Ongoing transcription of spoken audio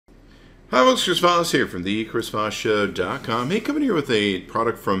Hi folks, Chris Voss here from the chrisvossshow.com. Hey, coming here with a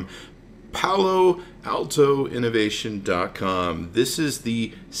product from Palo Alto Innovation.com. This is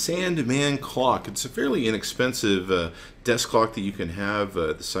the Sandman clock. It's a fairly inexpensive desk clock that you can have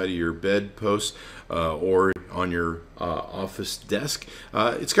at the side of your bed post or on your office desk.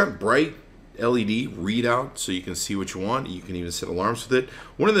 It's got bright LED readout so you can see what you want. You can even set alarms with it.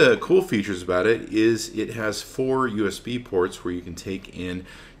 One of the cool features about it is it has 4 USB ports where you can take and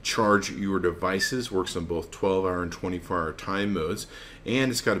charge your devices. Works on both 12-hour and 24-hour time modes.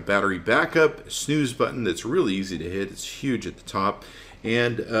 And it's got a battery backup, snooze button that's really easy to hit. It's huge at the top.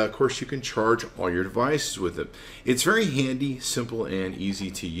 And of course you can charge all your devices with it. It's very handy, simple, and easy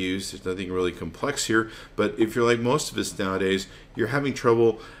to use. There's nothing really complex here, but if you're like most of us nowadays, you're having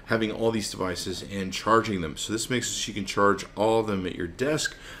trouble having all these devices and charging them. So this makes it so you can charge all of them at your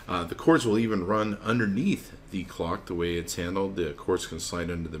desk. The cords will even run underneath the clock the way it's handled. The cords can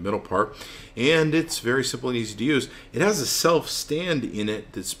slide into the middle part, and it's very simple and easy to use. It has a self stand in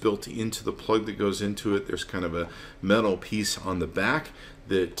it that's built into the plug that goes into it. There's kind of a metal piece on the back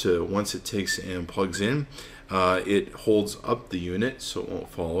that once it takes and plugs in, it holds up the unit so it won't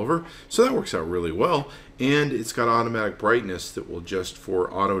fall over. So that works out really well. And it's got automatic brightness that will adjust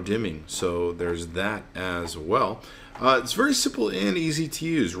for auto dimming. So there's that as well. It's very simple and easy to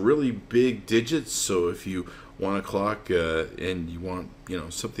use. Really big digits. So if you want a clock and you want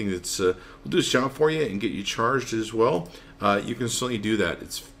something that's will do its job for you and get you charged as well, you can certainly do that.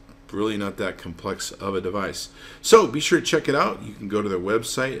 It's really not that complex of a device. So be sure to check it out. You can go to their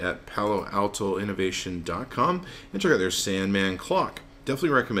website at paloaltoinnovation.com and check out their Sandman clock.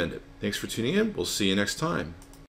 Definitely recommend it. Thanks for tuning in. We'll see you next time.